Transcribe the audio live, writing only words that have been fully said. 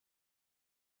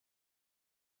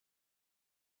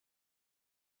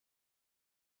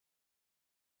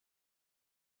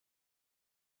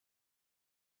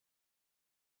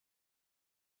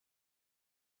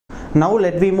Now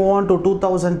let me move on to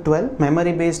 2012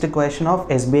 memory based question of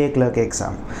SBI CLERK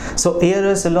exam. So here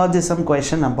is syllogism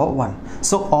question number 1.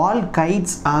 So all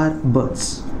kites are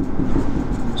birds.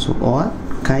 So all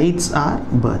kites are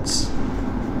birds.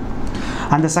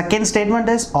 And the second statement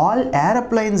is all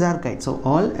aeroplanes are kites. So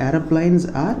all aeroplanes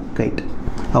are kite.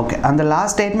 Okay. And the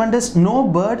last statement is no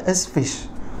bird is fish.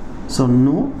 So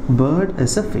no bird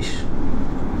is a fish.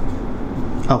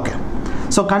 Okay.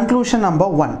 So conclusion number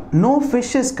 1, no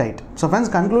fish is kite. So friends,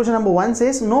 conclusion number 1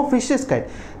 says no fish is kite.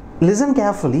 Listen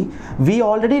carefully, we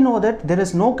already know that there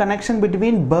is no connection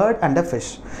between bird and a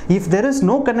fish. If there is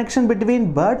no connection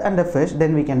between bird and a fish,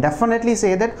 then we can definitely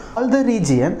say that all the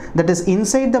region that is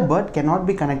inside the bird cannot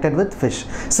be connected with fish.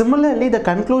 Similarly, the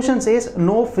conclusion says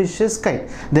no fish is kite.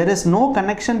 There is no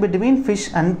connection between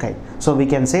fish and kite. So we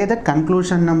can say that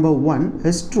conclusion number 1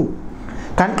 is true.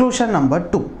 Conclusion number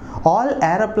 2. All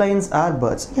aeroplanes are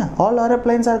birds. Yeah, all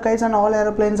aeroplanes are kites and all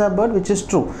aeroplanes are birds, which is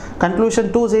true.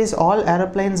 Conclusion 2 says all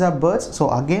aeroplanes are birds.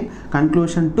 So again,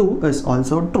 conclusion 2 is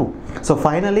also true. So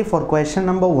finally, for question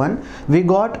number 1, we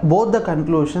got both the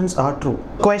conclusions are true.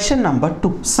 Question number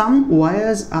 2, some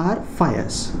wires are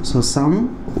fires. So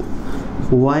some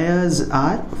wires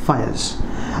are fires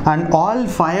and all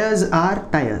fires are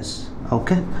tires.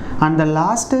 Okay, and the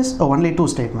last is only 2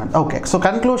 statements. Okay, so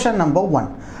conclusion number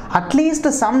 1, at least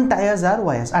some tires are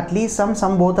wires. At least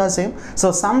some both are same.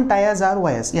 So some tires are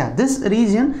wires. Yeah, this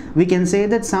region we can say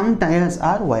that some tires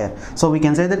are wire. So we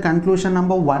can say that conclusion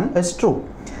number 1 is true.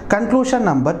 Conclusion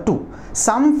number 2,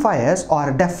 some fires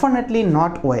are definitely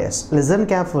not wires. Listen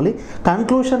carefully.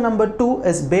 Conclusion number 2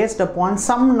 is based upon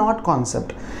some not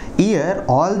concept. Here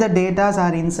all the data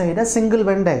are inside a single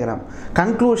Venn diagram.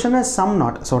 Conclusion is some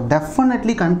not. So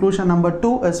definitely conclusion number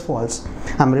 2 is false.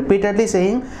 I'm repeatedly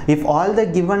saying, if all the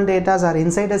given data are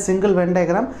inside a single Venn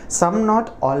diagram, some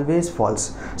not always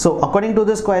false. So according to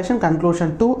this question,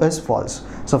 conclusion 2 is false.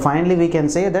 So finally we can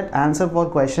say that answer for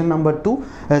question number 2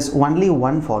 is only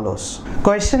 1 follows.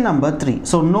 Question number 3.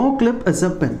 So no clip is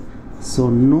a pin. So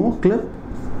no clip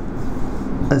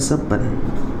is a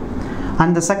pin.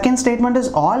 And the second statement is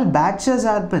all batches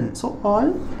are pin. So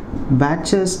all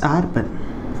batches are pin.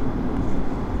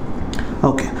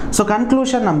 Okay, so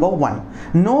conclusion number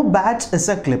 1, no batch is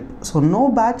a clip. So no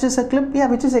batch is a clip, yeah,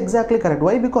 which is exactly correct.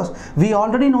 Why? Because we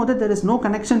already know that there is no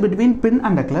connection between pin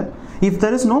and a clip. If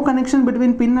there is no connection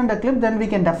between pin and a clip, then we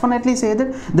can definitely say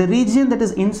that the region that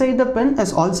is inside the pin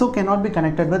is also cannot be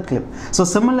connected with clip. So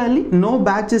similarly, no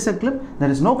batch is a clip.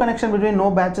 There is no connection between no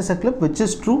batch is a clip, which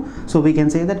is true. So we can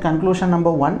say that conclusion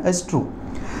number 1 is true.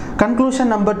 Conclusion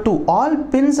number 2, all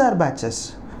pins are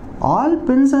batches. All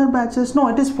pins are batches. No,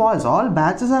 it is false. All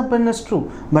batches are pin is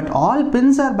true, but all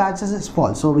pins are batches is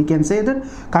false. So we can say that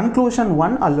conclusion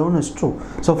 1 alone is true.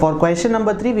 So for question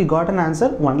number 3, we got an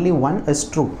answer. Only 1 is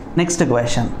true. Next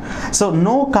question. So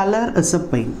no color is a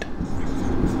paint.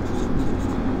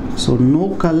 So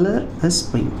no color is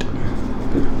paint.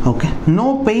 Okay.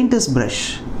 No paint is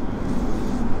brush.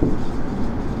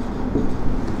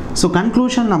 So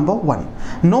conclusion number 1,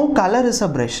 no color is a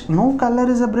brush. No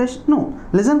color is a brush. No.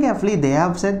 Listen carefully. They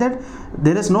have said that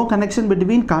there is no connection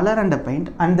between color and a paint,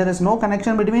 and there is no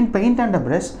connection between paint and a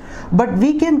brush. But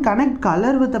we can connect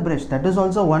color with a brush. That is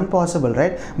also one possible,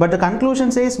 right? But the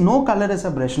conclusion says no color is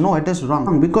a brush. No, it is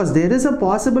wrong, because there is a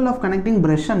possible of connecting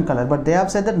brush and color, but they have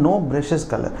said that no brush is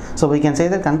color. So we can say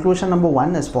that conclusion number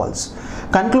 1 is false.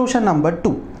 Conclusion number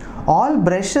 2, all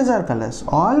brushes are colors.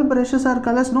 All brushes are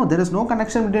colors. No, there is no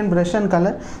connection between brush and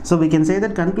color. So we can say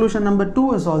that conclusion number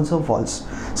 2 is also false.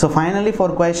 So finally for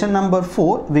question number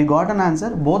 4, we got an answer.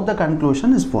 Both the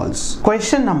conclusion is false.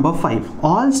 Question number 5,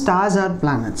 all stars are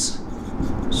planets.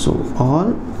 So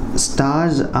all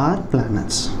stars are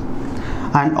planets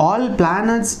and all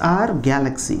planets are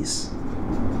galaxies.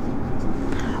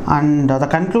 And the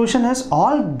conclusion is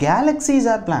all galaxies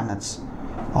are planets.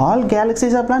 All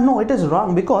galaxies are planets. No, it is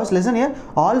wrong, because listen here,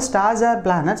 all stars are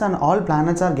planets and all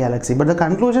planets are galaxy. But the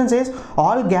conclusion says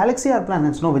all galaxy are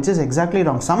planets. No, which is exactly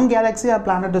wrong. Some galaxy are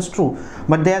planet is true,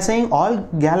 but they are saying all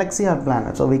galaxy are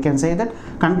planets. So we can say that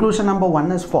conclusion number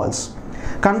 1 is false.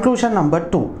 Conclusion number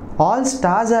 2, all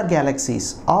stars are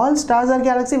galaxies. All stars are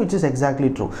galaxy, which is exactly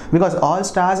true, because all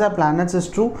stars are planets is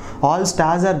true, all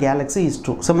stars are galaxy is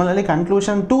true. Similarly,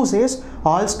 conclusion 2 says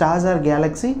all stars are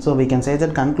galaxy. So we can say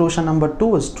that conclusion number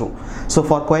 2 is true. So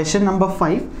for question number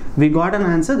 5, we got an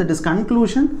answer, that is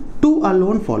conclusion 2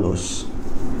 alone follows.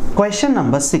 Question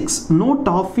number 6, no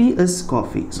toffee is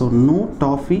coffee. So no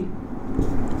toffee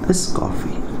is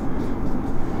coffee.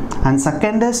 And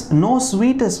second is no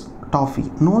sweet is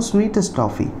toffee. No sweet is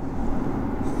toffee.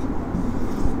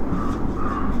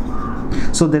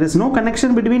 So there is no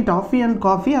connection between toffee and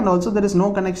coffee, and also there is no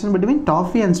connection between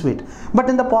toffee and sweet. But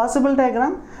in the possible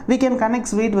diagram, we can connect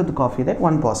sweet with coffee, that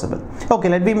one possible. Okay,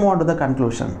 let me move on to the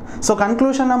conclusion. So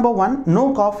conclusion number 1,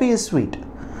 no coffee is sweet.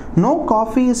 No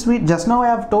coffee is sweet. Just now I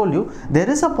have told you there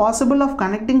is a possible of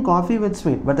connecting coffee with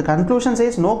sweet, but the conclusion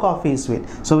says no coffee is sweet.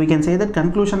 So we can say that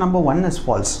conclusion number 1 is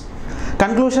false.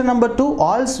 Conclusion number 2,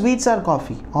 all sweets are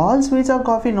coffee. All sweets are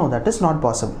coffee. No, that is not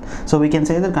possible. So we can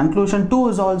say that conclusion 2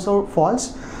 is also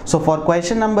false. So for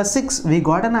question number 6, we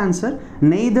got an answer.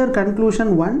 Neither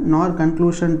conclusion 1 nor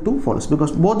conclusion 2 false,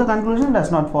 because both the conclusion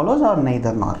does not follows or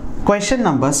neither nor. Question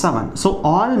number 7. So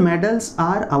all medals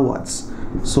are awards.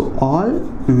 So all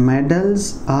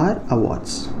medals are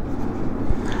awards.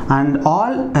 And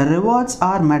all rewards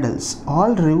are medals.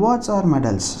 All rewards are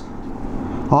medals.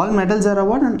 All medals are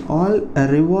award and all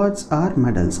rewards are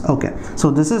medals. Okay, so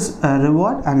this is a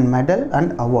reward and medal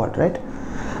and award, right?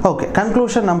 Okay,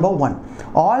 conclusion number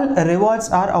 1, all rewards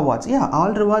are awards. Yeah,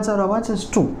 all rewards are awards is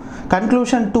true.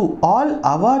 Conclusion 2, all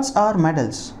awards are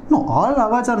medals. No, all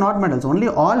awards are not medals, only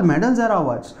all medals are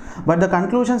awards. But the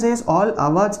conclusion says all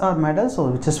awards are medals, so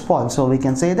which is false. So we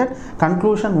can say that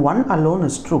conclusion 1 alone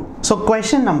is true. So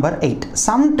question number 8,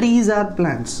 some trees are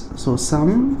plants. So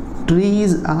some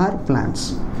trees are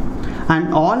plants.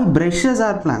 And all brushes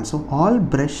are plants. So all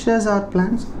brushes are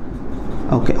plants.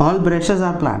 Okay, all brushes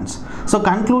are plants. So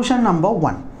conclusion number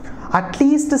 1, at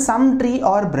least some tree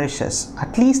or brushes.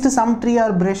 At least some tree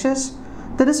or brushes.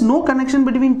 There is no connection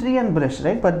between tree and brush,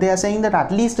 right? But they are saying that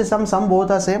at least some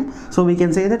both are same. So we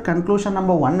can say that conclusion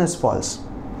number 1 is false.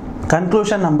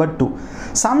 Conclusion number 2,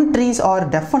 some trees are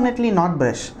definitely not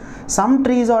brush. Some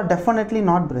trees are definitely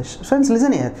not brush. Friends,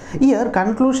 listen here. Here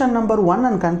conclusion number 1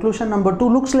 and conclusion number 2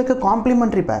 looks like a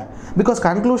complementary pair, because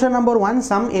conclusion number 1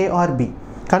 some A or B.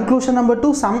 Conclusion number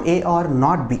 2 some A or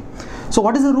not B. So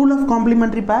what is the rule of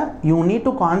complementary pair? You need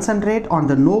to concentrate on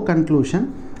the no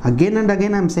conclusion. Again and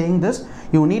again I am saying this.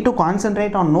 You need to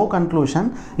concentrate on no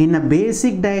conclusion. In a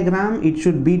basic diagram it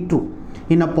should be true.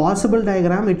 In a possible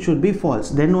diagram it should be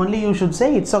false. Then only you should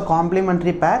say it's a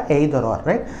complementary pair, either or,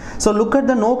 right? So look at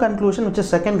the no conclusion, which is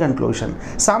second conclusion.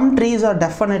 Some trees are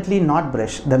definitely not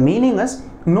brush. The meaning is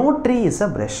no tree is a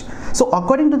brush. So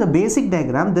according to the basic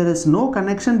diagram, there is no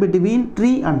connection between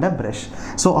tree and a brush.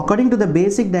 So according to the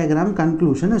basic diagram,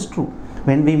 conclusion is true.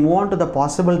 When we move on to the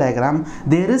possible diagram,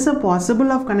 there is a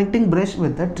possible of connecting brush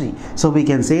with the tree. So we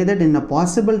can say that in a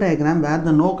possible diagram where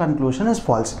the no conclusion is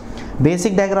false.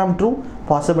 Basic diagram true,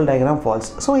 possible diagram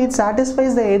false. So it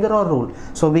satisfies the either or rule.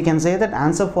 So we can say that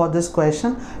answer for this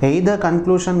question, either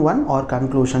conclusion 1 or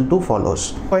conclusion 2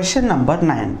 follows. Question number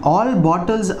 9. All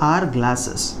bottles are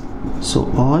glasses.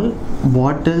 So all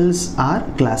bottles are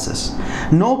glasses.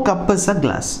 No cup is a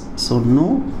glass. So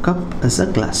no cup is a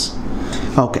glass.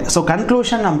 Okay, so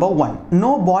conclusion number 1,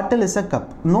 no bottle is a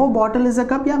cup. No bottle is a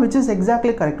cup, yeah, which is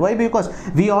exactly correct. Why? Because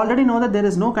we already know that there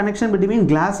is no connection between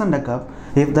glass and a cup.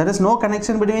 If there is no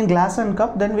connection between glass and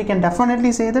cup, then we can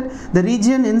definitely say that the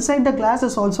region inside the glass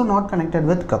is also not connected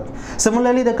with cup.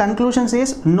 Similarly, the conclusion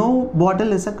says no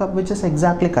bottle is a cup, which is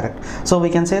exactly correct. So we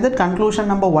can say that conclusion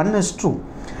number 1 is true.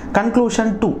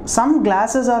 Conclusion 2, some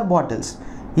glasses are bottles.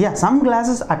 Yeah, some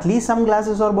glasses, at least some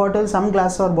glasses or bottle, some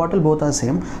glasses or bottle, both are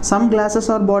same. Some glasses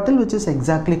or bottle, which is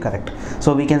exactly correct.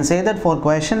 So we can say that for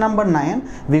question number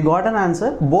 9, we got an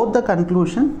answer. Both the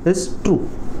conclusion is true.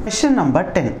 Question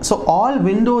number 10. So all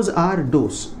windows are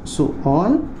doors. So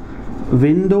all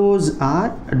windows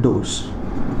are doors.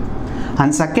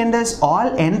 And second is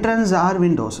all entrance are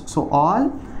windows. So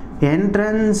all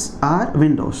entrance are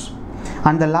windows.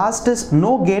 And the last is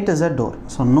no gate is a door.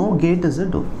 So no gate is a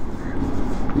door.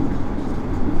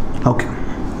 Okay,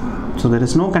 so there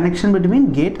is no connection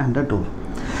between gate and a door.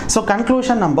 So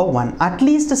conclusion number 1, at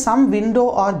least some window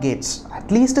or gates.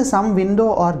 At least some window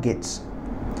or gates.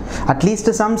 At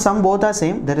least some both are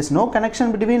same. There is no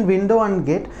connection between window and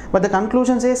gate, but the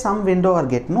conclusion says some window or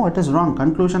gate. No, it is wrong.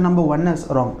 Conclusion number 1 is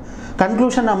wrong.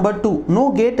 Conclusion number 2,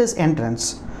 no gate is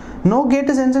entrance. No gate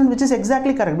is entrance, which is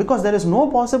exactly correct, because there is no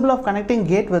possible of connecting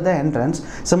gate with the entrance.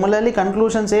 Similarly,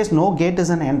 conclusion says no gate is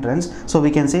an entrance. So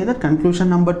we can say that conclusion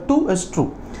number 2 is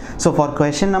true. So for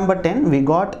question number 10, we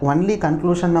got only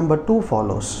conclusion number 2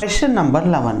 follows. Question number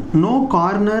 11, no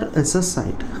corner is a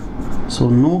side. So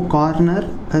no corner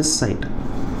is side.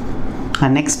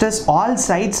 And next is all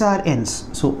sides are ends.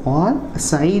 So all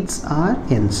sides are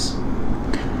ends.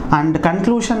 And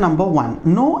conclusion number 1,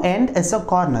 no end is a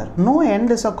corner. No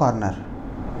end is a corner.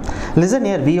 Listen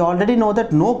here, we already know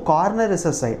that no corner is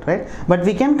a side, right? But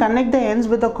we can connect the ends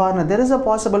with a corner. There is a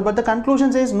possible, but the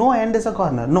conclusion says no end is a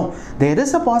corner. No, there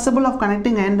is a possible of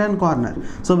connecting end and corner.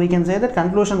 So we can say that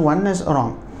conclusion 1 is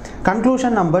wrong.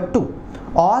 Conclusion number 2.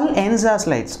 All ends are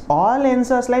slides. All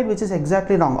ends are slide, which is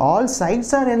exactly wrong. All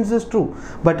sides are ends is true,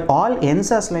 but all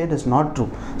ends are slide is not true.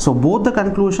 So both the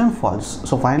conclusion false.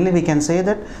 So finally we can say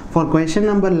that for question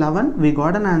number 11 we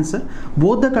got an answer.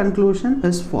 Both the conclusion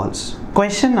is false.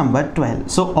 Question number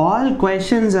 12. So all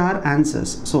questions are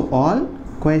answers. So all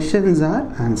questions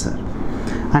are answer.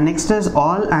 And next is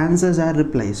all answers are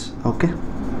replies. Okay.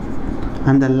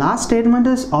 And the last statement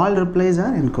is all replies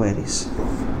are inquiries.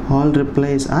 All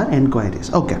replies are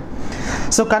inquiries. Okay.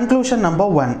 So conclusion number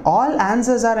 1. All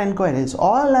answers are inquiries.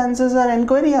 All answers are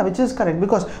inquiry, yeah, which is correct,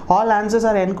 because all answers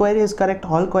are inquiry is correct.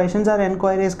 All questions are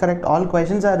inquiry is correct. All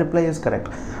questions are reply is correct.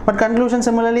 But conclusion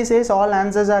similarly says all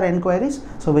answers are inquiries.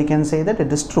 So we can say that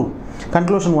it is true.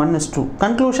 Conclusion 1 is true.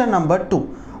 Conclusion number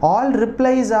 2. All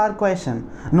replies are question.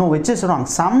 No, which is wrong.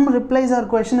 Some replies are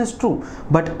question is true,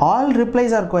 but all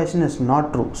replies are question is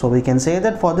not true. So we can say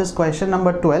that for this question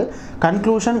number 12,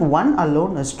 conclusion 1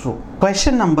 alone is true.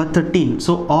 Question number 13.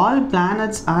 So all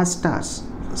planets are stars.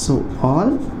 So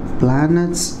all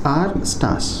planets are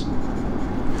stars.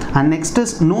 And next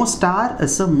is no star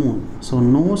is a moon. So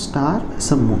no star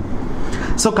is a moon.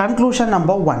 So conclusion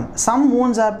number 1. Some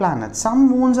moons are planets.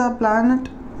 Some moons are planet.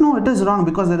 No, it is wrong,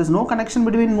 because there is no connection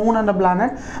between moon and a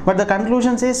planet, but the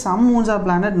conclusion says some moons are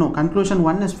planet. No, conclusion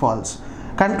 1 is false.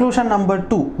 Conclusion number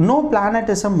 2, no planet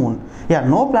is a moon. Yeah,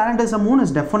 no planet is a moon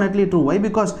is definitely true. Why?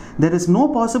 Because there is no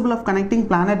possible of connecting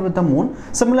planet with the moon.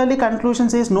 Similarly, conclusion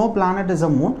says no planet is a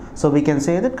moon. So we can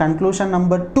say that conclusion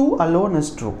number 2 alone is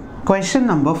true. Question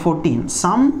number 14,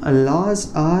 some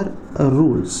laws are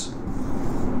rules.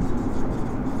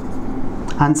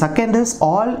 And second is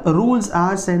all rules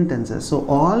are sentences. So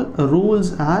all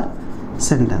rules are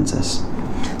sentences.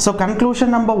 So conclusion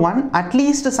number 1, at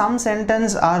least some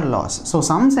sentence are laws. So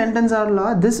some sentence are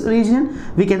law. This region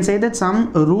we can say that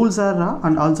some rules are law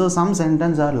and also some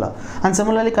sentence are law. And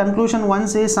similarly conclusion 1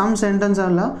 says some sentence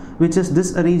are law, which is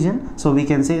this region. So we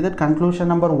can say that conclusion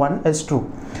number 1 is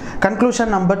true. Conclusion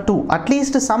number 2, at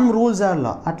least some rules are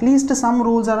law. At least some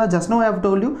rules are law. Just now I have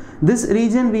told you this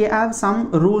region we have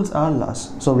some rules are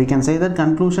laws. So we can say that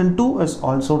conclusion 2 is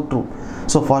also true.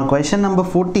 So for question number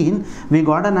 14 we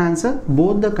got an answer.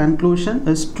 Both the conclusion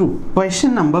is true.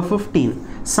 Question number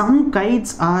 15, some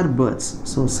kites are birds.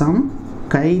 So some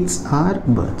kites are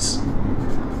birds.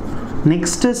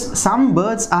 Next is some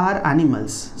birds are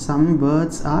animals. Some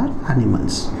birds are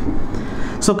animals.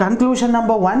 So conclusion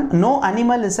number 1, no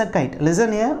animal is a kite.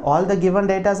 Listen here, all the given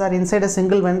data are inside a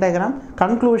single Venn diagram.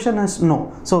 Conclusion is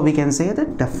no. So we can say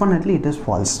that definitely it is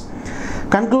false.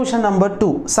 Conclusion number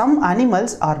 2, some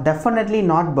animals are definitely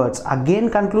not birds. Again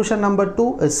conclusion number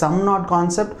 2 is some not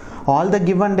concept. All the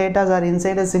given data are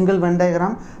inside a single Venn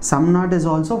diagram. Some not is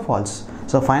also false.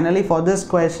 So finally for this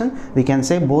question we can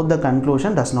say both the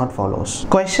conclusion does not follow.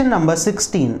 Question number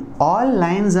 16, all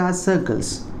lines are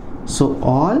circles. So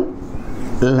all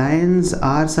lines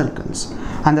are circles.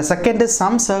 And the second is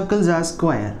some circles are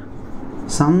square.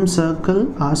 Some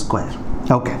circle are square.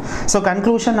 Okay. So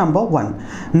conclusion number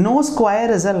 1, no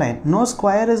square is a line. No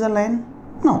square is a line.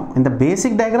 No, in the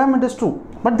basic diagram it is true,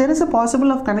 but there is a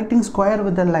possible of connecting square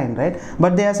with a line, right?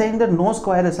 But they are saying that no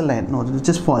square is a line. No, which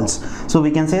is false. So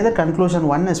we can say that conclusion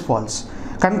 1 is false.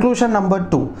 Conclusion number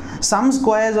 2, some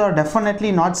squares are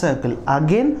definitely not circle.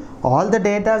 Again, all the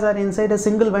data are inside a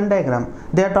single Venn diagram.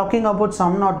 They are talking about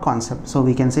some not concept. So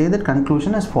we can say that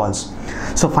conclusion is false.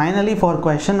 So finally for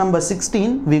question number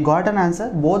 16, we got an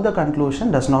answer. Both the conclusion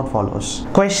does not follow.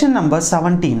 Question number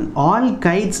 17, all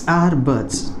kites are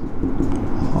birds.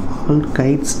 All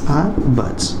kites are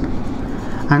birds.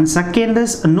 And second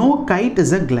is no kite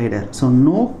is a glider. So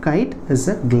no kite is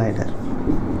a glider.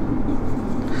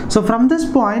 So from this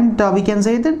point we can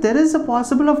say that there is a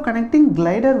possible of connecting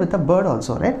glider with a bird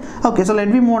also, right? Okay, so let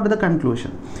me move on to the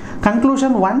conclusion.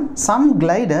 Conclusion 1, some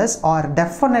gliders are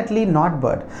definitely not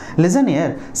bird. Listen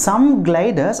here, some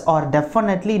gliders are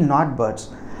definitely not birds.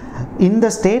 In the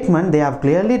statement they have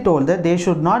clearly told that there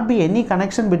should not be any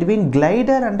connection between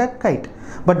glider and a kite,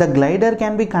 but the glider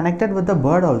can be connected with the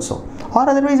bird also, or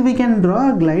otherwise we can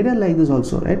draw a glider like this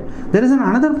also, right? There is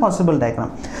another possible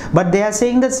diagram, but they are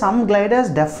saying that some gliders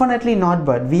definitely not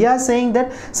bird. We are saying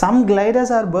that some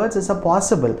gliders are birds is a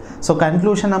possible. So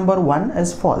conclusion number 1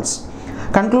 is false.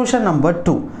 Conclusion number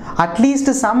 2, at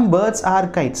least some birds are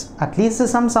kites. At least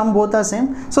some both are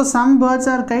same. So some birds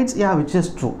are kites, yeah, which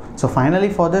is true. So finally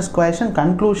for this question,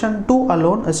 conclusion 2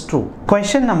 alone is true.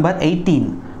 Question number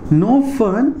 18, no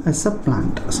fern is a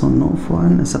plant. So no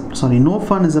fern is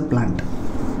a plant.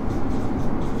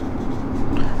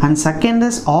 And second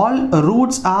is all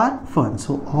roots are ferns.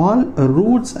 So all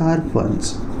roots are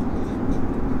ferns.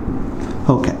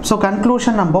 Okay, so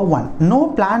conclusion number 1, no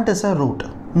plant is a root.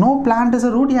 No plant is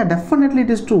a root, yeah, definitely it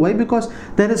is true. Why? Because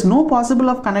there is no possible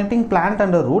of connecting plant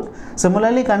and a root.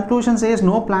 Similarly, conclusion says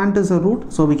no plant is a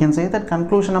root, so we can say that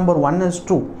conclusion number 1 is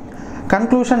true.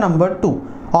 Conclusion number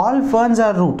 2, all ferns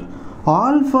are root.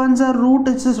 All ferns are root,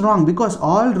 it is wrong, because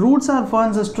all roots are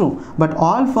ferns is true, but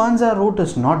all ferns are root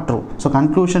is not true. So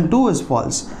conclusion 2 is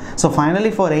false. So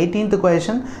finally for 18th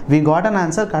question, we got an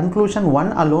answer. Conclusion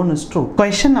 1 alone is true.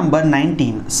 Question number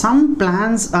 19, some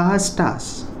plants are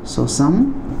stars. So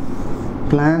some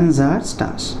plants are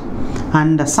stars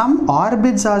and some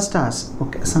orbits are stars.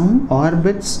 Okay, some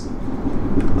orbits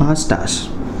are stars.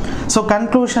 So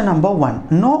conclusion number 1,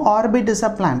 no orbit is a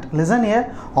plant. Listen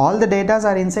here, all the data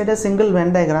are inside a single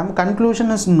Venn diagram.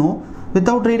 Conclusion is no.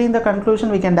 Without reading the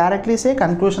conclusion, we can directly say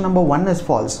conclusion number 1 is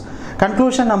false.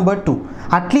 Conclusion number 2,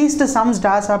 at least some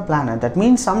stars are planet. That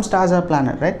means some stars are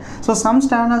planet, right? So some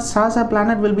stars are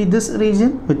planet will be this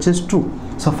region, which is true.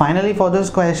 So finally for this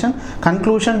question,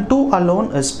 conclusion 2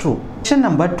 alone is true. Question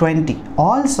number 20,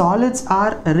 all solids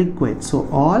are liquid. So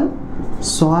all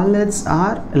solids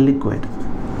are liquid.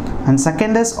 And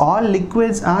second is all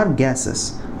liquids are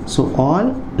gases. So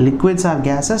all liquids are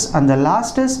gases. And the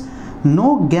last is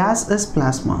no gas is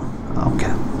plasma.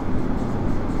 Okay.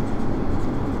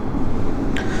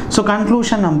 So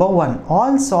conclusion number 1,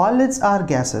 all solids are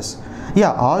gases.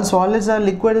 Yeah, all solids are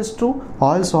liquid is true.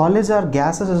 All solids are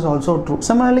gases is also true.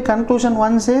 Similarly, conclusion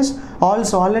 1 says all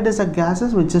solid is a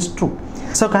gases, which is true.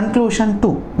 So conclusion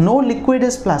 2, no liquid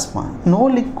is plasma. No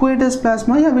liquid is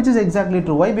plasma, yeah, which is exactly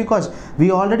true. Why? Because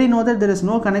we already know that there is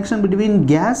no connection between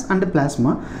gas and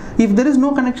plasma. If there is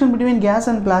no connection between gas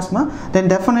and plasma, then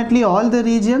definitely all the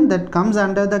region that comes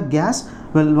under the gas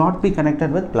will not be connected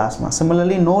with plasma.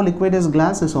 Similarly, no liquid is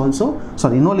glass is also,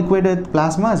 no liquid with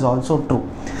plasma is also true.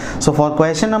 So for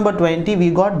question number 20, we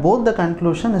got both the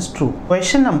conclusion is true.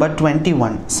 Question number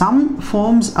 21, some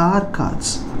forms are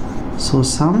cards. So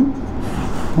some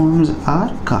forms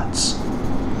are cards.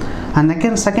 And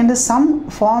again, second is some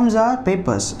forms are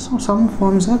papers. So some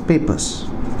forms are papers.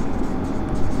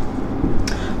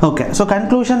 Okay, so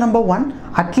conclusion number 1,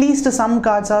 at least some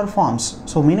cards are forms.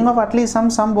 So meaning of at least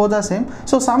some both are same.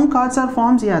 So some cards are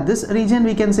forms, yeah, this region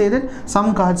we can say that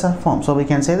some cards are forms. So we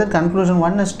can say that conclusion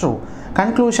 1 is true.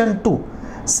 Conclusion 2,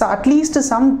 so at least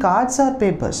some cards are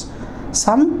papers.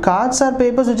 Some cards are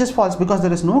papers, which is false, because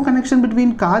there is no connection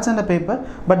between cards and a paper,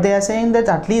 but they are saying that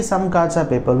at least some cards are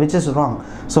paper, which is wrong.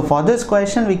 So for this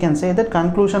question, we can say that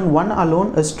conclusion 1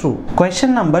 alone is true.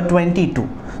 Question number 22.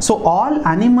 So all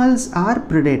animals are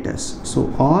predators.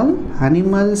 So all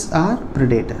animals are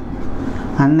predator.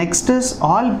 And next is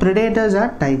all predators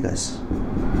are tigers.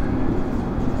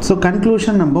 So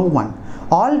conclusion number 1.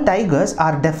 All tigers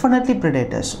are definitely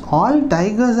predators. All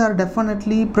tigers are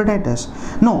definitely predators.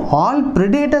 No, all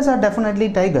predators are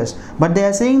definitely tigers. But they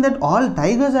are saying that all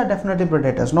tigers are definitely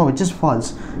predators. No, which is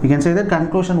false. We can say that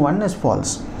conclusion 1 is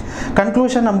false.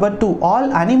 Conclusion number 2,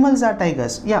 all animals are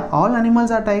tigers. Yeah, all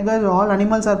animals are tigers, all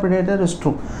animals are predator is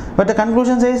true. But the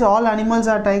conclusion says all animals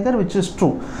are tiger, which is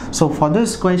true. So for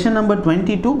this question number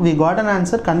 22, we got an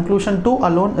answer. Conclusion 2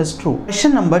 alone is true.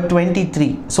 Question number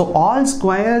 23. So all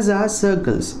squares are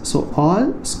circles. So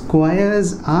all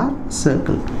squares are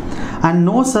circle. And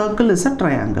no circle is a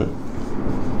triangle.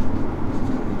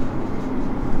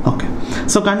 Okay.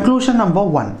 So conclusion number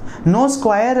 1. No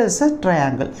square is a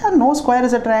triangle. Yeah, no square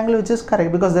is a triangle, which is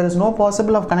correct, because there is no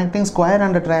possible of connecting square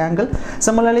and a triangle.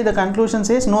 Similarly, the conclusion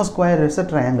says no square is a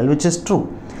triangle, which is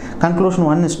true. Conclusion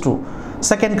 1 is true.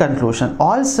 Second conclusion,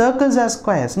 all circles are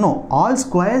squares. No, all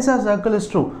squares are circle is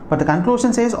true, but the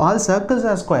conclusion says all circles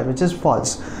are square, which is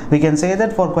false. We can say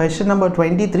that for question number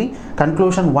 23,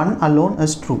 conclusion 1 alone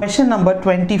is true. Question number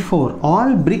 24,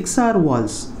 all bricks are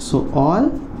walls. So all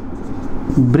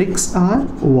bricks are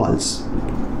walls.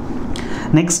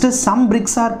 Next is some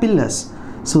bricks are pillars.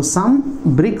 So some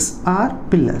bricks are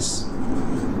pillars.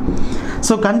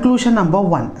 So conclusion number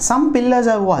 1, some pillars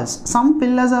are walls. Some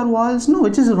pillars are walls, no,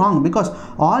 which is wrong, because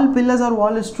all pillars are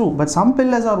wall is true, but some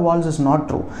pillars are walls is not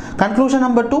true. Conclusion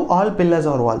number 2, all pillars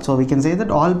are walls. So we can say that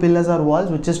all pillars are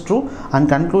walls, which is true, and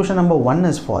conclusion number 1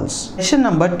 is false. Question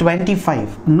number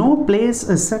 25, no place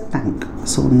is a tank.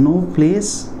 So no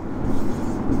place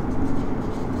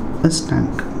is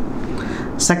tank.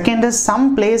 Second is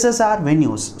some places are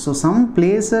venues. So some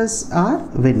places are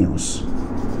venues.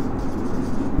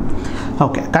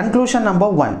 Okay, conclusion number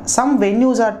 1, some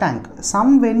venues are tank.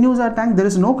 Some venues are tank. There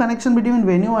is no connection between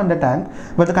venue and the tank,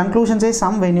 but the conclusion says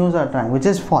some venues are tank, which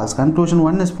is false. Conclusion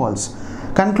 1 is false.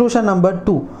 Conclusion number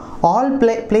 2, All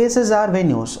places are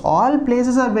venues. All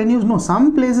places are venues. No,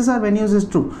 some places are venues is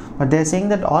true, but they are saying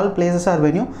that all places are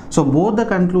venue. So both the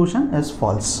conclusion is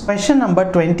false. Question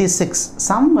number 26.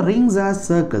 Some rings are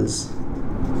circles.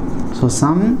 So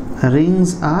some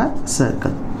rings are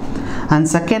circle. And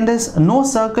second is no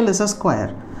circle is a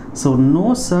square. So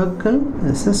no circle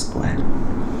is a square.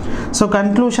 So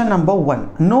conclusion number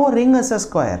 1. No ring is a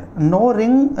square. No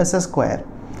ring is a square.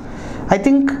 I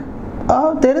think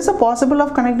there is a possible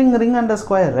of connecting ring and a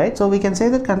square, right? So we can say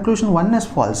that conclusion 1 is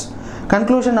false.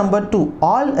 Conclusion number 2.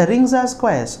 All rings are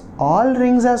squares. All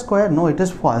rings are square. No, it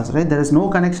is false, right? There is no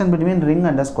connection between ring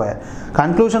and a square.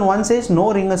 Conclusion 1 says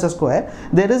no ring is a square.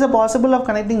 There is a possible of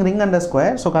connecting ring and a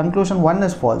square. So conclusion 1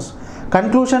 is false.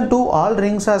 Conclusion 2. All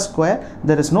rings are square.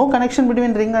 There is no connection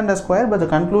between ring and a square, but the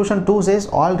conclusion 2 says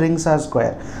all rings are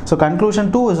square. So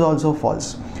conclusion 2 is also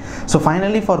false. So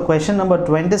finally, for question number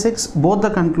 26, both the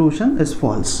conclusion is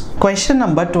false. Question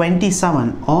number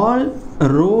 27. All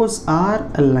rows are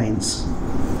lines.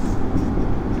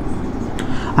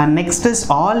 And next is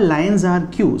all lines are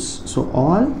queues. So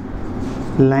all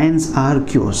lines are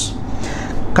queues.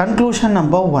 Conclusion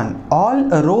number 1. All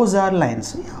rows are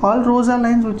lines. All rows are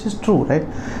lines, which is true, right?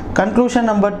 Conclusion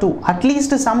number 2. At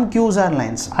least some queues are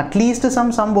lines. At least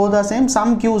some both are same.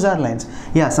 Some queues are lines.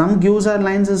 Yeah, some queues are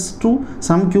lines is true.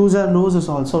 Some queues are rows is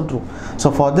also true.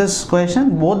 So for this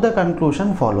question, both the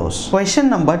conclusion follows. Question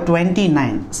number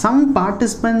 29. Some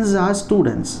participants are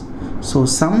students. So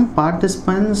some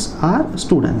participants are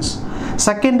students.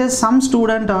 Second is some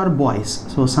students are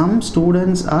boys. So some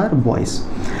students are boys.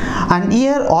 And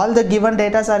here all the given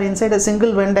data are inside a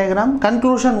single Venn diagram.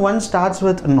 Conclusion 1 starts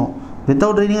with no.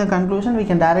 Without reading a conclusion, we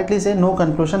can directly say no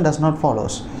conclusion does not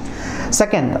follows.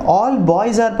 Second, all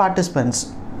boys are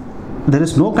participants. There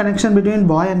is no connection between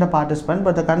boy and a participant,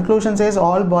 but the conclusion says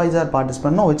all boys are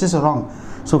participants. No, which is wrong.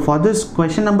 So for this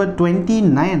question number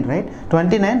 29, right?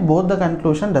 29, both the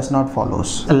conclusion does not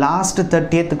follows. Last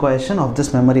 30th question of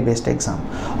this memory based exam.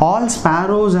 All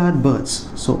sparrows are birds.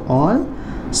 So all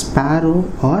sparrow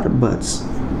are birds.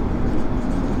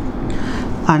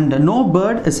 And no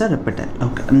bird is a reptile.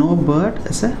 Okay, no bird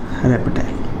is a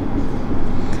reptile.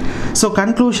 So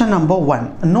conclusion number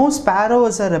 1. No sparrow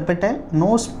is a reptile.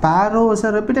 No sparrow is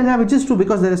a reptile. Yeah, which is true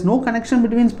because there is no connection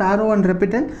between sparrow and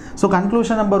reptile. So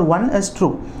conclusion number 1 is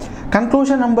true.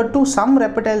 Conclusion number 2. Some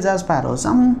reptiles are sparrows.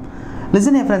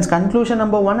 Listen here friends, conclusion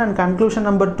number 1 and conclusion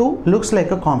number 2 looks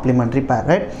like a complementary pair,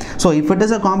 right? So if it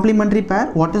is a complementary pair,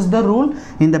 what is the rule?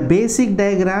 In the basic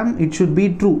diagram, it should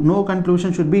be true. No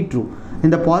conclusion should be true. In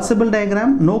the possible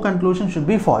diagram, no conclusion should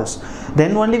be false.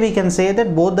 Then only we can say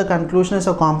that both the conclusion is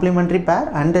a complementary pair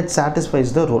and it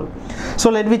satisfies the rule. So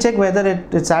let me check whether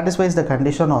it satisfies the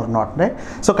condition or not, right?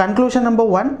 So conclusion number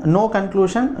 1, no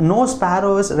conclusion, no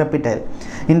sparrow is reptile.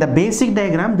 In the basic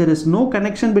diagram, there is no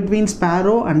connection between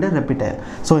sparrow and a reptile.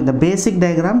 So in the basic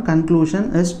diagram,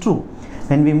 conclusion is true.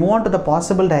 When we move on to the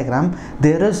possible diagram,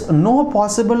 there is no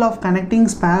possible of connecting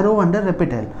sparrow and a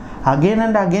reptile. Again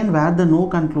and again where the no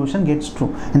conclusion gets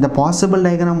true. In the possible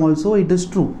diagram also it is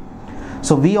true.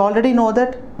 So we already know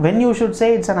that when you should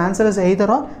say it's an answer is either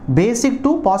or, basic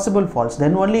to possible false,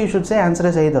 then only you should say answer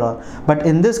is either or. But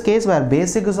in this case where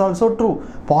basic is also true,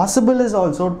 possible is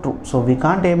also true. So we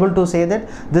can't able to say that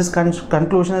this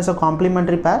conclusion is a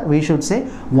complementary pair. We should say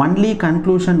only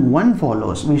conclusion 1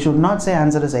 follows. We should not say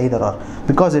answer is either or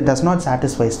because it does not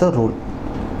satisfy the rule.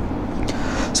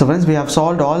 So friends, we have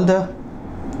solved all the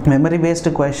memory based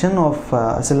question of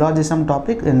syllogism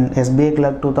topic in SBI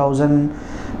CLERK 2000,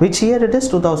 which year it is?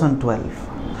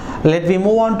 2012. Let me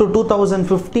move on to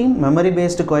 2015 memory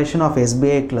based question of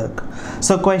SBI CLERK.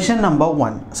 So question number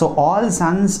 1. So all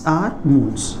suns are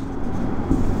moons.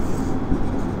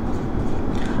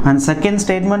 And second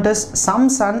statement is some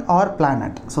sun or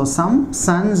planet. So some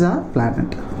suns are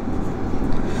planet.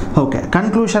 Okay,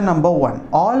 conclusion number 1.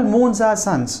 All moons are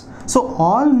suns. So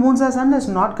all moons are sun is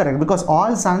not correct because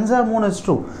all suns are moon is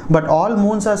true, but all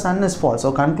moons are sun is false.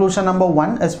 So conclusion number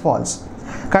 1 is false.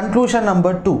 Conclusion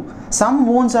number 2. Some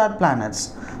moons are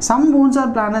planets. Some moons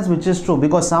are planets, which is true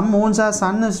because some moons are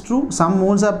sun is true, some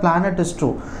moons are planet is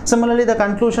true. Similarly, the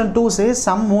conclusion 2 says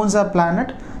some moons are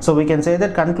planet. So we can say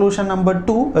that conclusion number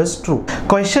 2 is true.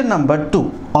 Question number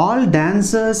 2. All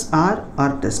dancers are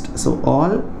artists. So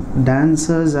all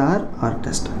dancers are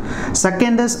artists.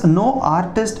 Second is no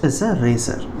artist is a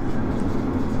racer.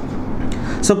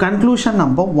 So conclusion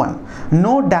number 1.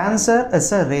 No dancer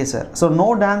is a racer. So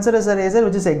no dancer is a racer,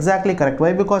 which is exactly correct.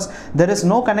 Why? Because there is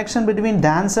no connection between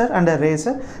dancer and a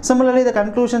racer. Similarly, the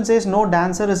conclusion says no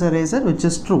dancer is a racer, which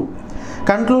is true.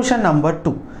 Conclusion number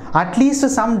 2. At least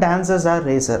some dancers are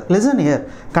racer. Listen here.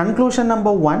 Conclusion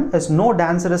number 1 is no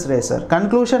dancer is racer.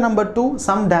 Conclusion number 2,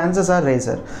 some dancers are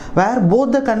racer. Where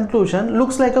both the conclusion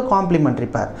looks like a complementary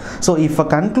pair. So if a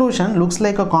conclusion looks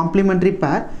like a complementary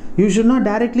pair, you should not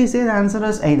directly say the answer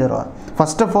is either or.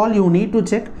 First of all, you need to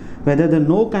check whether the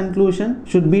no conclusion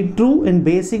should be true in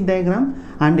basic diagram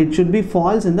and it should be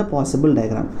false in the possible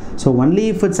diagram. So only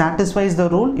if it satisfies the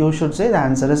rule, you should say the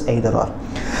answer is either or.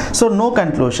 So no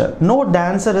conclusion, no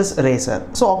dancer is racer.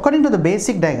 So according to the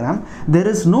basic diagram, there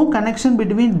is no connection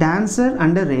between dancer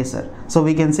and a racer. So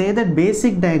we can say that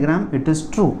basic diagram, it is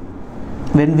true.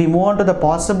 When we move on to the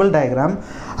possible diagram,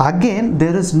 again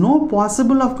there is no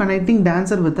possible of connecting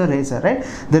dancer with a racer, right?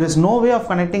 There is no way of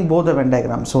connecting both the Venn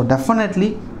diagrams. So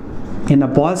definitely in a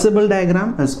possible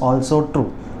diagram is also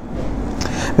true.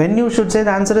 When you should say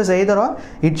the answer is either or,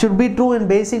 it should be true in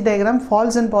basic diagram,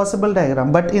 false in possible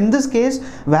diagram. But in this case,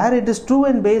 where it is true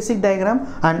in basic diagram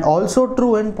and also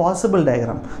true in possible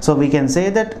diagram, so we can say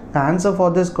that the answer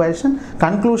for this question,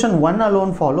 conclusion 1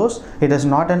 alone follows. It is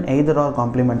not an either or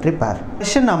complementary pair.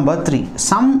 Question number 3.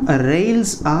 Some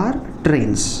rails are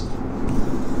trains.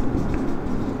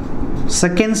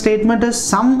 Second statement is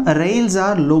some rails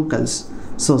are locals.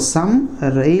 So some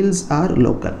rails are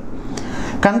local.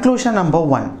 Conclusion number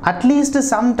 1. At least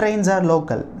some trains are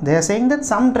local. They are saying that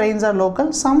some trains are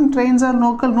local. Some trains are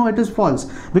local. No, it is false.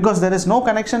 Because there is no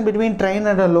connection between train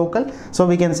and a local. So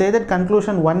we can say that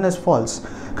conclusion 1 is false.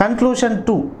 Conclusion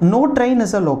 2. No train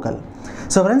is a local.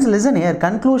 So friends, listen here.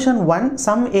 Conclusion 1,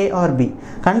 some A or B.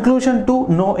 Conclusion 2,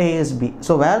 no A is B.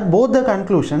 So where both the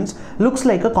conclusions looks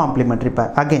like a complementary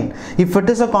pair. Again, if it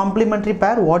is a complementary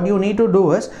pair, what you need to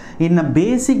do is, in a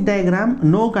basic diagram,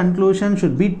 no conclusion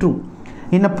should be true.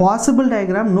 In a possible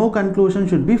diagram, no conclusion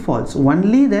should be false.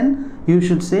 Only then you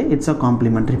should say it's a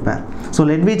complementary pair. So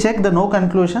let me check the no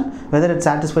conclusion, whether it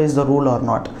satisfies the rule or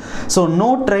not. So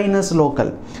no train is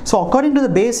local. So according to the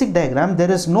basic diagram, there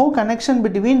is no connection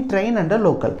between train and a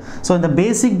local. So in the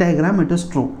basic diagram, it is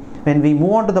true. When we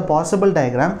move on to the possible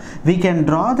diagram, we can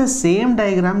draw the same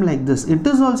diagram like this. It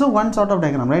is also one sort of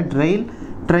diagram, right? Rail,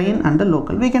 train and a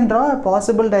local. We can draw a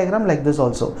possible diagram like this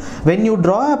also. When you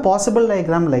draw a possible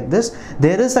diagram like this,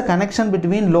 there is a connection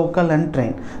between local and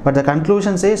train, but the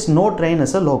conclusion says no train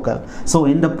is a local. So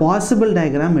in the possible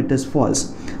diagram, it is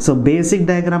false. So basic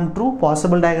diagram true,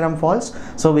 possible diagram false.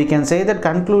 So we can say that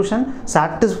conclusion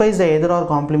satisfies the either or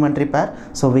complementary pair.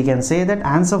 So we can say that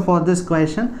answer for this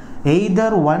question,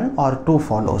 either 1 or 2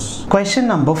 follows. Question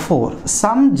number 4.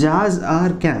 Some jars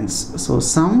are cans. So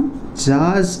some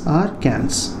jars are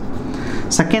cans.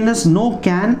 Second is no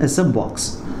can is a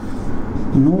box.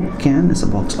 No can is a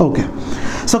box. Okay.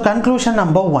 So conclusion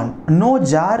number 1. No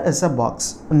jar is a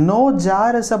box. No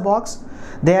jar is a box.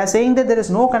 They are saying that there is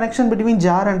no connection between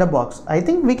jar and a box. I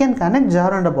think we can connect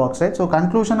jar and a box, right? So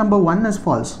conclusion number 1 is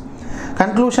false.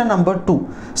 Conclusion number 2.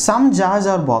 Some jars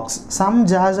are box. Some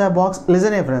jars are box.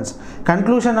 Listen here friends.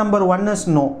 Conclusion number 1 is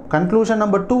no. Conclusion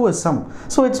number 2 is some.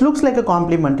 So it looks like a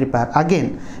complementary pair.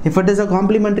 Again, if it is a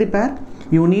complementary pair,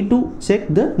 you need to check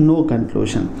the no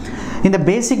conclusion. In the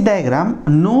basic diagram,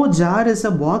 no jar is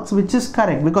a box, which is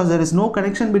correct because there is no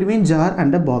connection between jar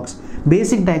and a box.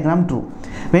 Basic diagram true.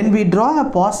 When we draw a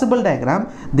possible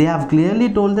diagram, they have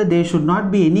clearly told that there should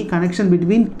not be any connection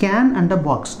between can and a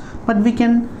box. But we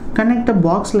can connect a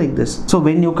box like this. So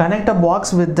when you connect a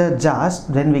box with the jars,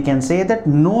 then we can say that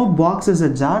no box is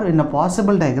a jar. In a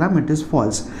possible diagram, it is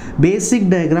false. Basic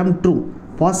diagram true.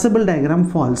 Possible diagram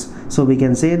false. So we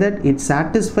can say that it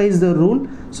satisfies the rule.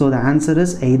 So the answer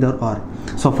is either or.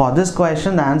 So for this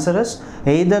question, the answer is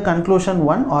either conclusion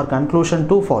 1 or conclusion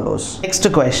 2 follows.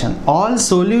 Next question. All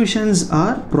solutions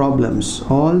are problems.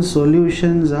 All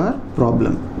solutions are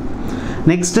problem.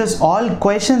 Next is all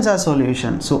questions are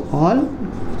solution. So all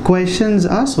questions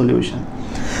are solution.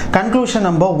 Conclusion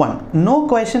number 1. No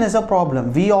question is a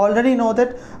problem. We already know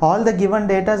that all the given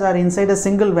data are inside a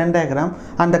single Venn diagram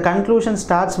and the conclusion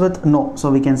starts with no.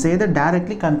 So we can say that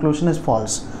directly conclusion is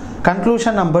false.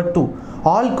 Conclusion number 2.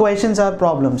 All questions are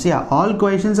problems. Yeah, all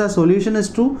questions are solution is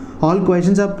true. All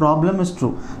questions are problem is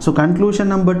true. So conclusion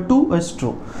number 2 is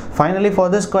true. Finally, for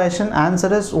this question,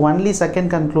 answer is only second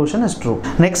conclusion is true.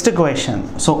 Next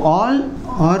question. So all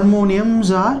harmoniums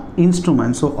are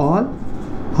instruments. So all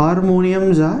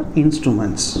harmoniums are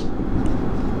instruments.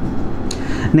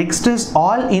 Next is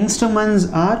all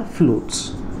instruments are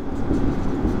flutes.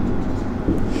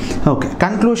 Okay.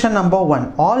 Conclusion number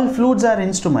 1. All flutes are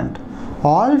instrument.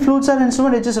 All flutes are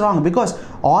instrument, which is wrong, because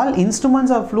all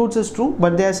instruments are flutes is true,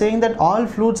 but they are saying that all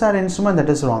flutes are instrument, that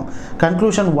is wrong.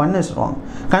 Conclusion 1 is wrong.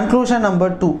 Conclusion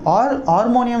number 2, all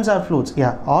harmoniums are flutes.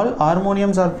 Yeah, all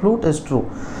harmoniums are flute is true.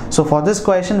 So for this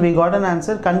question we got an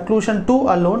answer. Conclusion 2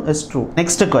 alone is true.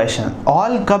 Next question,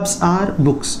 all cups are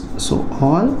books. So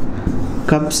all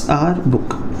cups are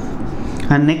book.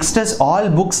 And next is all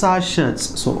books are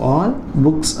shirts. So all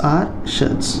books are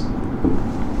shirts.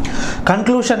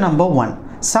 Conclusion number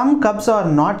 1, some cups are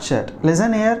not shirt.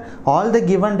 Listen here, all the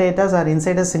given data are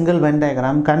inside a single Venn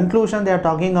diagram. Conclusion, they are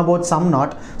talking about some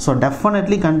not, so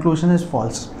definitely conclusion is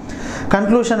false.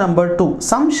 Conclusion number 2,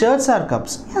 some shirts are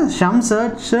cups. Yeah, some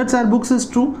shirts are books is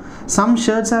true. Some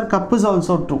shirts are cup is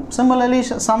also true. Similarly,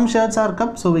 some shirts are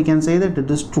cup, so we can say that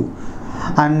it is true.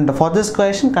 And for this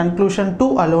question, conclusion 2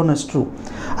 alone is true.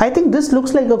 I think this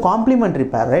looks like a complementary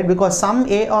pair, right? Because some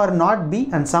A or not B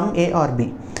and some A or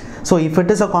B. So if it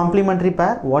is a complementary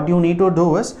pair, what you need to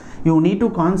do is you need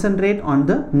to concentrate on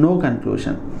the no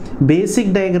conclusion.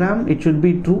 Basic diagram, it should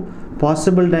be true.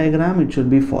 Possible diagram, it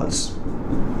should be false.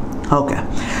 Okay,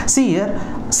 see here,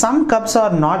 some cups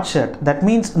are not shirt. That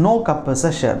means no cup is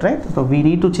a shirt, right? So we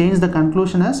need to change the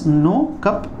conclusion as no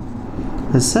cup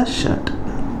is a shirt.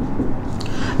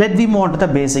 Let me move on to the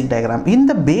basic diagram. In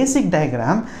the basic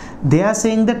diagram, they are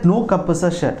saying that no cup is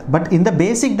a shirt, but in the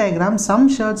basic diagram some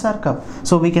shirts are cup.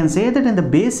 So we can say that in the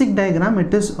basic diagram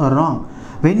it is wrong.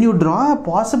 When you draw a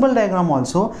possible diagram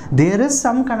also, there is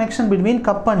some connection between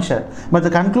cup and shirt, but the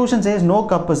conclusion says no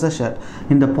cup is a shirt.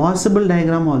 In the possible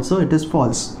diagram also it is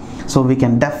false. So we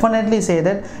can definitely say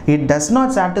that it does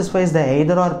not satisfy the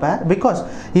either or pair, because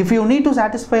if you need to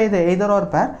satisfy the either or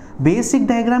pair, basic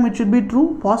diagram it should be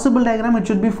true, possible diagram it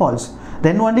should be false.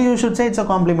 Then only you should say it's a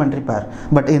complementary pair.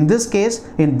 But in this case,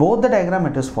 in both the diagram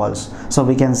it is false. So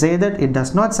we can say that it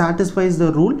does not satisfy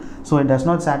the rule, so it does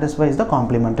not satisfy the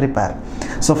complementary pair.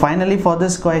 So finally for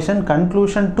this question,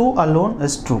 conclusion 2 alone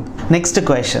is true. Next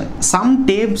question, some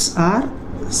tapes are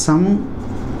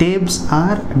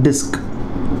disc.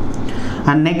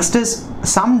 And next is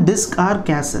some disc are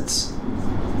cassettes.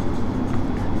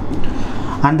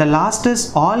 And the last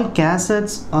is all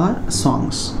cassettes are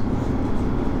songs.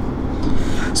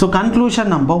 So conclusion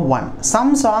number 1,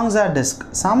 some songs are disc.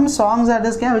 Some songs are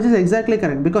disc, yeah, which is exactly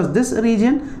correct, because this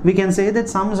region we can say that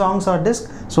some songs are disc.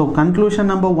 So conclusion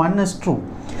number 1 is true.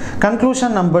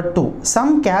 Conclusion number 2,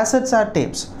 some cassettes are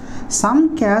tapes.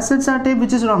 Some cassettes are tape,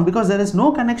 which is wrong, because there is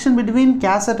no connection between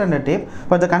cassette and a tape,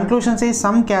 but the conclusion says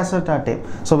some cassette are tape.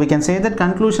 So we can say that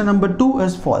conclusion number 2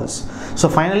 is false. So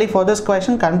finally for this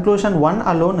question, conclusion 1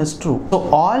 alone is true. So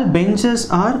all benches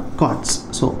are cots.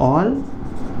 So all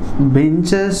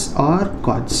benches are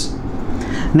cots.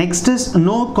 Next is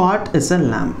no cot is a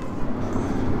lamp.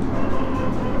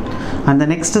 And the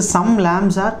next is some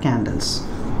lamps are candles.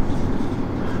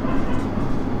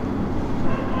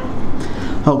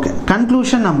 Okay,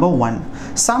 conclusion number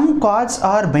 1, some cots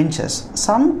are benches.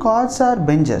 Some cots are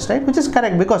benches, right? Which is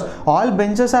correct, because all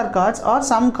benches are cots or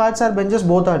some cots are benches,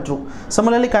 both are true.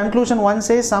 Similarly, conclusion 1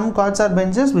 says some cots are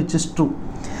benches, which is true.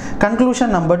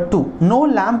 Conclusion number 2, no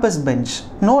lamp is bench.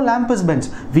 No lamp is bench.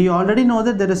 We already know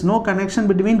that there is no connection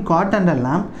between cot and a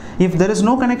lamp. If there is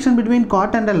no connection between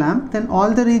cot and a lamp, then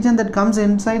all the region that comes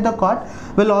inside the cot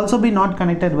will also be not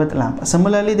connected with lamp.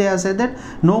 Similarly, they have said that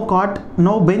no cot,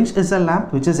 no bench is a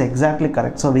lamp, which is exactly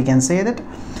correct. So we can say that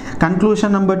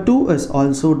conclusion number 2 is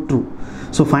also true.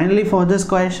 So finally for this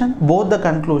question, both the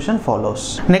conclusion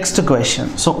follows. Next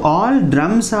question. So all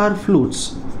drums are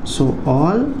flutes. So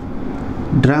all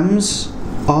drums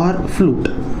are flute.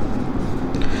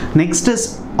 Next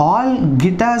is all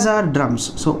guitars are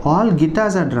drums. So all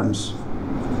guitars are drums.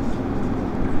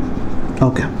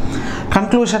 Okay.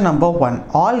 Conclusion number 1,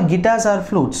 all guitars are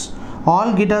flutes.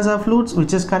 All guitars are flutes,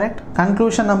 which is correct.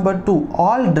 Conclusion number 2,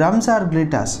 all drums are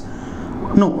guitars.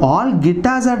 No, all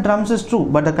guitars are drums is true,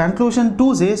 but the conclusion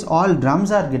 2 says all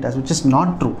drums are guitars, which is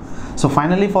not true. So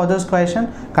finally for this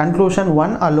question, conclusion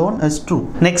 1 alone is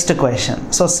true. Next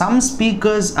question. So some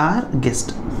speakers are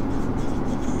guest.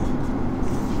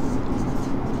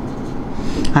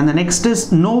 And the next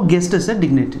is no guest is a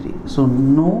dignitary. So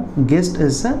no guest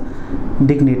is a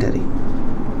dignitary.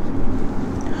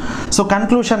 So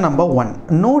conclusion number 1,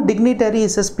 no dignitary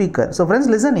is a speaker. So friends,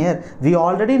 listen here, we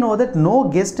already know that no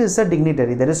guest is a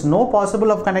dignitary. There is no possible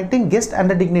of connecting guest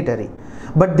and a dignitary,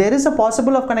 but there is a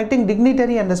possible of connecting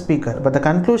dignitary and a speaker, but the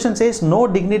conclusion says no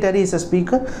dignitary is a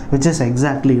speaker, which is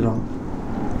exactly wrong.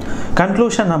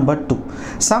 Conclusion number 2,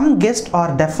 some guests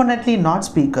are definitely not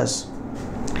speakers.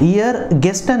 Here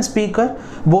guest and speaker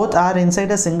both are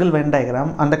inside a single Venn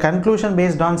diagram and the conclusion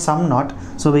based on some not.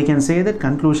 So we can say that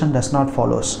conclusion does not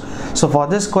follows. So for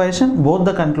this question, both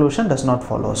the conclusion does not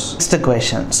follows. Next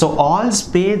question. So all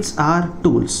spades are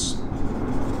tools.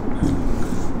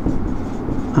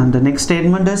 And the next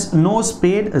statement is no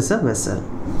spade is a vessel.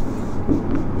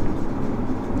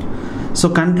 So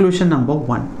conclusion number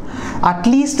 1. At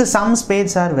least some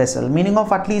spades are vessel. Meaning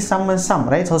of at least some is some,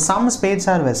 right? So some spades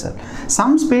are vessel.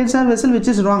 Some spades are vessel, which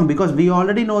is wrong because we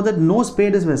already know that no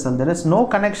spade is vessel. There is no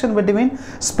connection between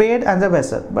spade and the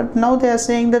vessel. But now they are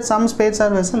saying that some spades are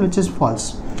vessel, which is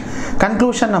false.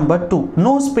 Conclusion number 2.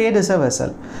 No spade is a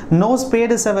vessel. No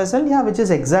spade is a vessel, yeah, which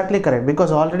is exactly correct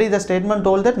because already the statement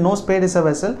told that no spade is a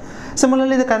vessel.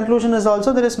 Similarly, the conclusion is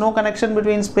also there is no connection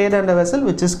between spade and a vessel,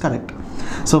 which is correct.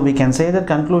 So we can say that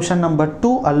conclusion number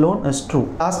 2 alone is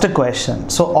true. Last question.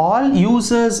 So all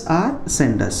users are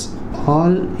senders.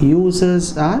 All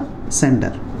users are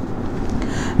sender.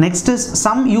 Next is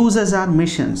some users are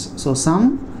missions. So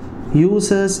some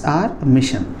users are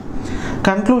mission.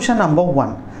 Conclusion number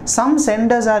 1. Some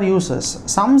senders are users.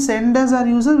 Some senders are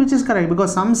users, which is correct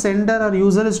because some sender or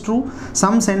user is true.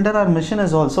 Some sender or mission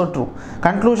is also true.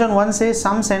 Conclusion 1 says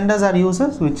some senders are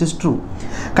users, which is true.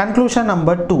 Conclusion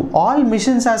number 2. All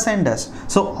missions are senders.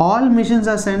 So all missions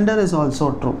are sender is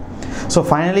also true. So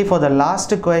finally, for the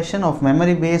last question of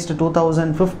memory based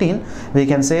 2015, we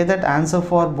can say that answer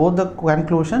for both the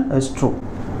conclusion is true.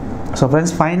 So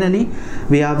friends, finally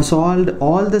we have solved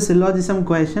all the syllogism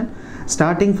question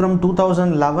starting from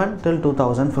 2011 till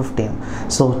 2015.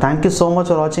 So thank you so much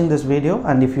for watching this video,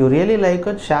 and if you really like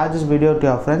it, share this video to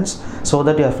your friends so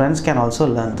that your friends can also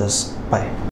learn this. Bye.